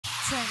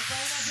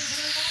dancing.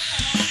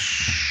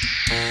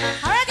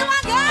 Alright, come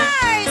on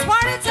guys,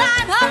 party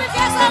time, happy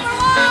fiesta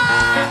everyone!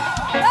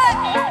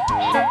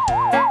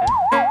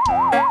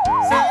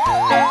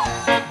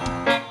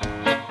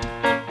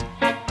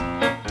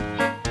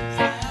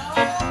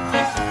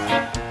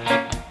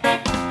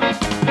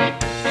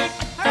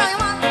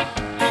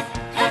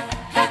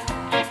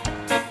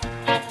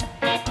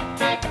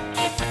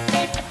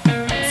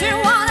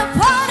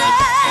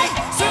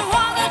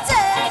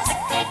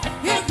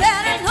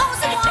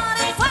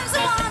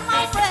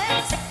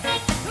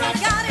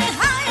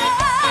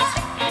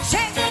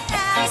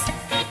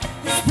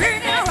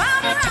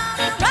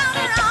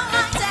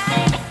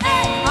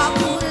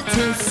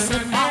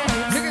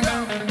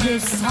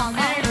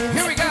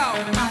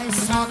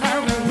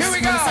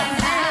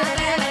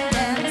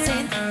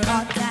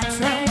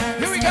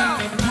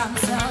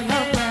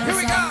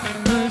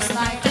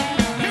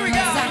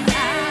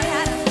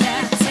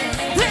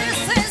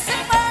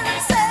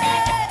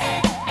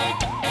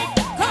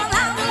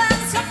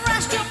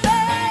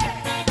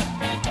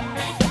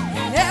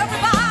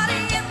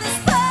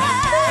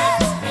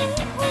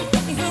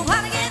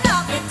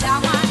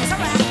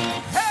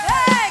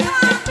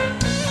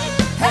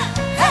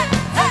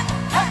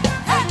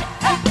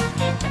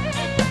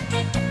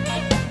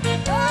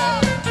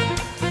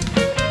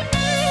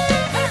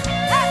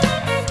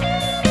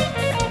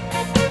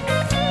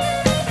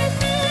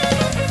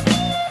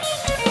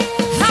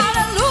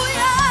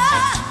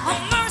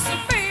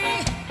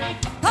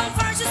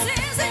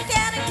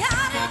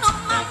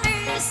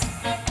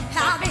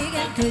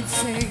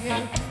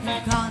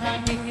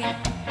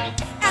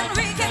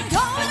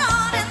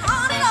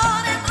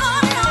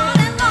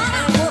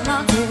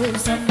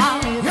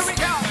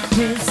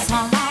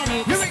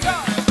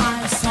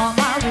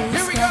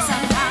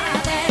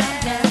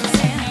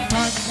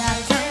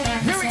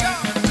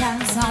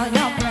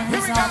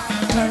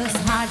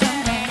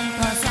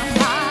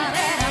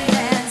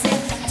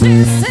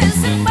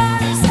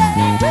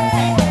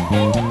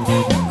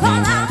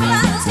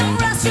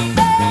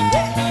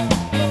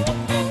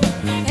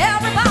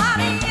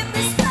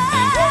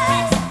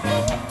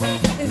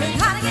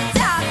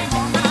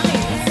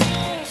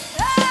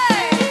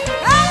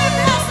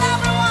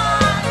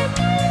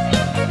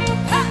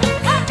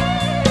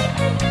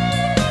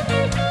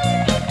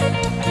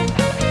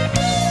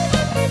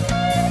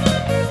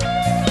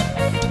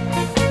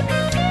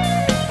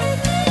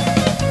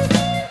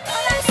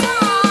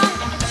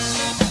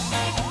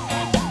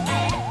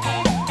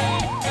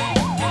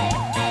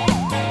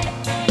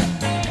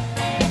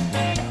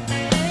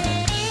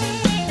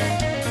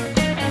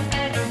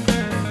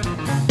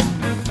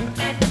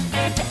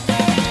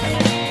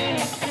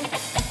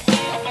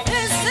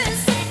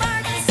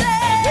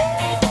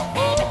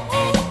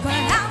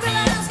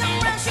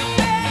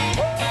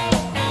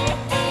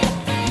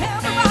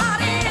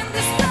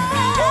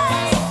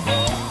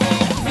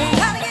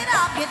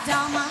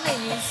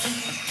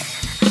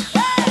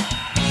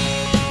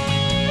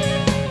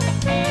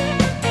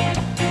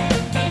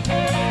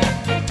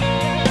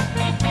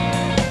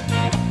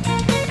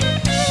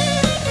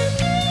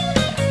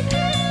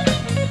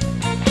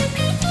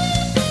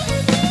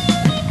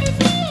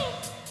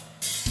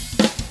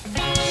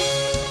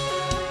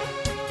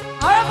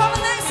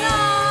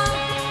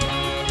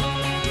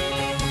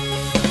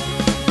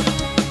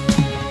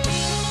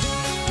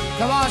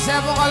 Come on,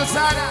 Sepung,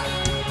 Kalsada.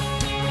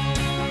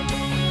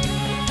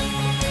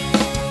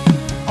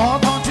 Oh,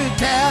 don't you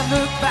dare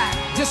look back.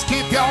 Just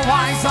keep your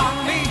eyes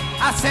on me.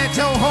 I said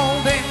you're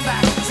holding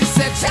back. She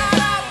said, shut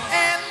up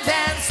and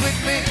dance with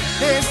me.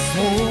 This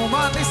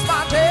woman is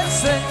my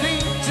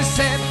destiny. She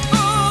said,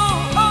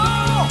 oh,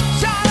 oh,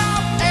 shut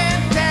up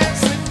and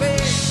dance with me.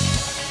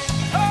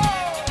 Oh.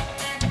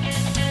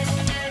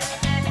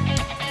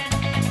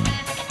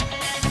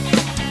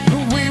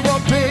 We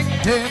were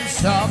victims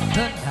of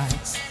the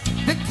night.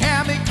 The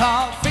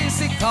chemical,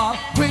 physical,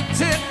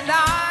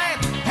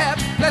 kryptonite,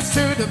 helpless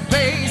to the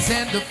base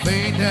and the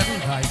fading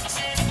light.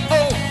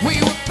 Oh,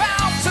 we were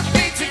bound to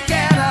be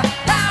together,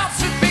 bound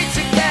to be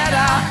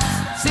together.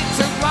 She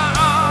took my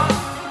arm,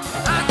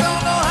 I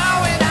don't know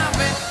how it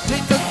happened.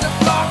 She took the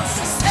floor and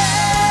she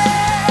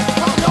said,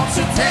 oh, don't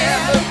you dare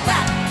look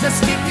back, just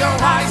keep your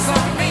eyes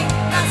on me.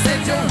 I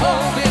said you're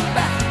holding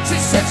back.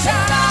 She said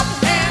shut up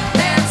and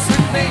dance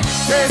with me.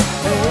 This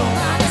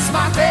woman is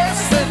my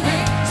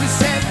destiny. She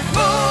said,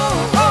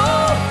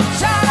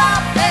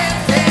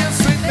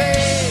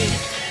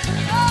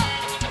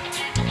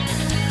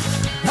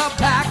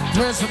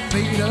 was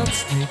made of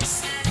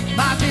sticks.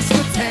 My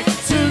discotheque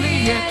to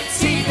the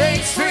empty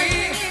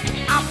daydream.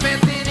 I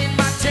felt it in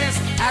my chest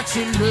as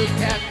she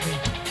looked at me.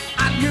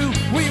 I knew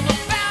we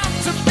were bound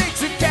to be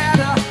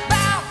together,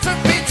 bound to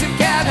be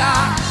together.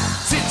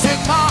 She took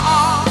my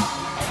arm,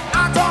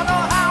 I don't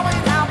know how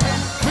it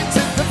happened. We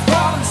took the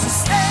floor and she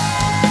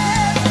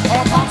said,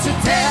 oh, don't you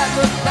dare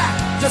look back,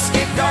 just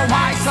keep your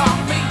eyes on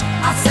me.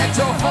 I said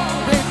you're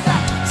holding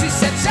back. She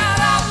said shut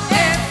up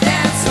and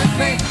dance with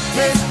me.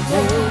 This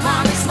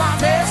woman is my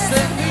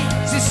destiny.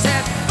 She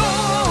said,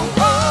 oh,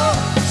 oh,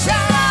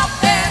 shut up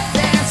and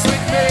dance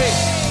with me.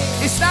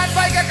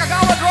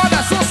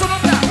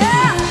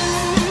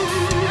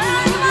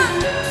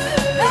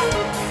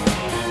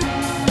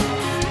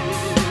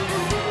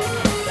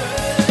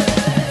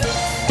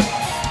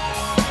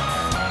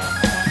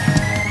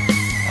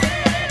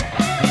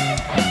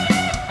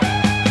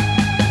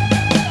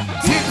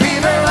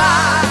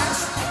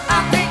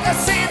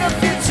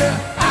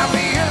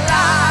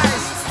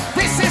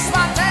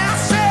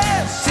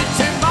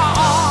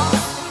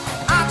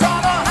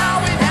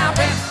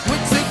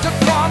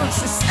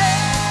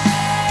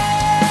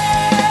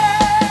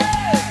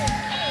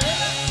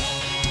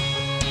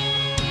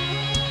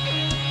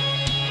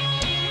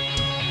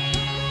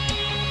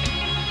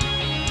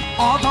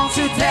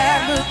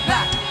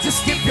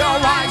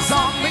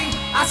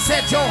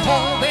 said, you're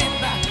holding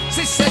back.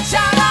 She said,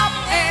 shut up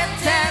and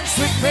dance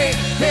with me.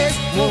 This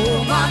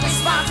woman is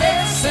my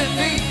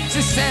destiny.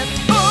 She said,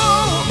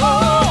 ooh,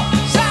 ooh,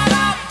 shut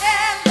up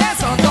and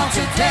dance. Oh, don't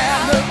you dare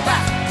look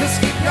back.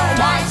 Just keep your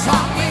eyes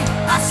on me.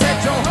 I said,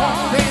 you're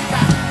holding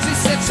back. She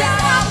said,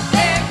 shut up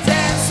and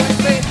dance with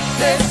me.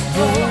 This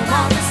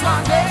woman is my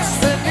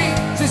destiny.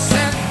 She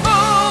said,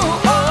 ooh,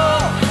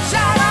 ooh,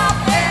 shut up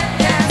and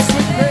dance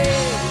with me.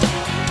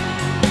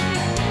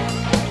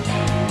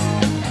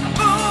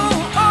 Ooh,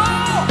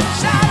 ooh,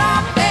 shut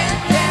up and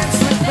dance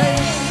with me.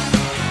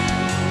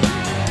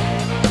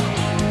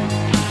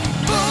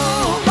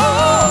 Ooh,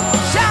 ooh,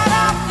 shut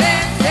up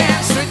and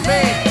dance with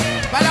me.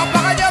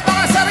 Palakpakan niyo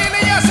mga sarili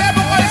niyo,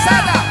 Sepung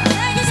Kalsada.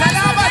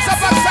 Salamat sa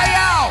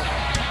pagsayaw.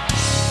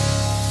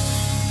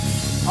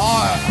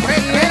 Oh,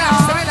 relax,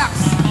 relax.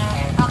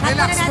 Kanta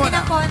Relax na natin muna.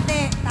 ng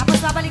konti. Tapos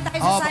babalik tayo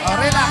sa Oh, sayaw.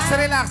 relax, ha?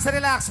 relax,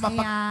 relax.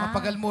 Yeah.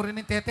 Mapagal mo rin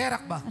yung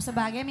teterak ba? Sa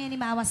bagay, may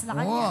animawas na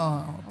kanya. Oo,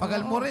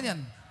 pagal mo rin yan.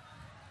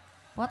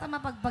 Wata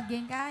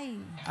mapagpagyan kay.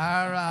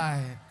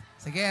 Alright.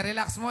 Sige,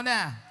 relax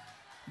muna.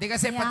 Hindi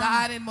kasi Yeah.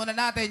 padaanin muna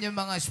natin yung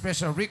mga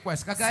special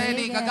request. Kagaya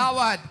ni Sige.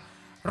 Kagawad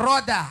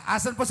Roda.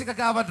 Asan po si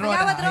Kagawad Roda?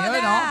 Kagawad Roda.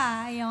 Ayun, no?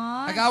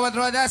 Ayun. Kagawad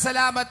Roda,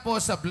 salamat po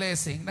sa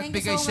blessing. Thank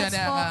Nagbigay you so siya much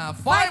ng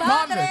po.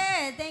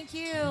 500 Thank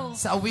you.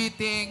 sa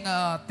awiting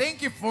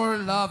Thank You for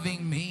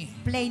Loving Me.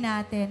 Play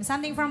natin.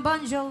 Something from Bon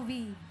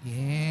Jovi.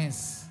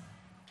 Yes.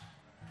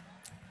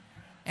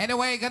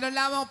 Anyway, ganun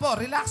lamang po.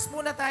 Relax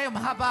muna tayo.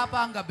 Mahaba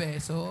pa ang gabi.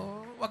 So,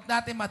 wag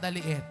natin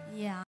madaliin.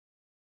 Yeah.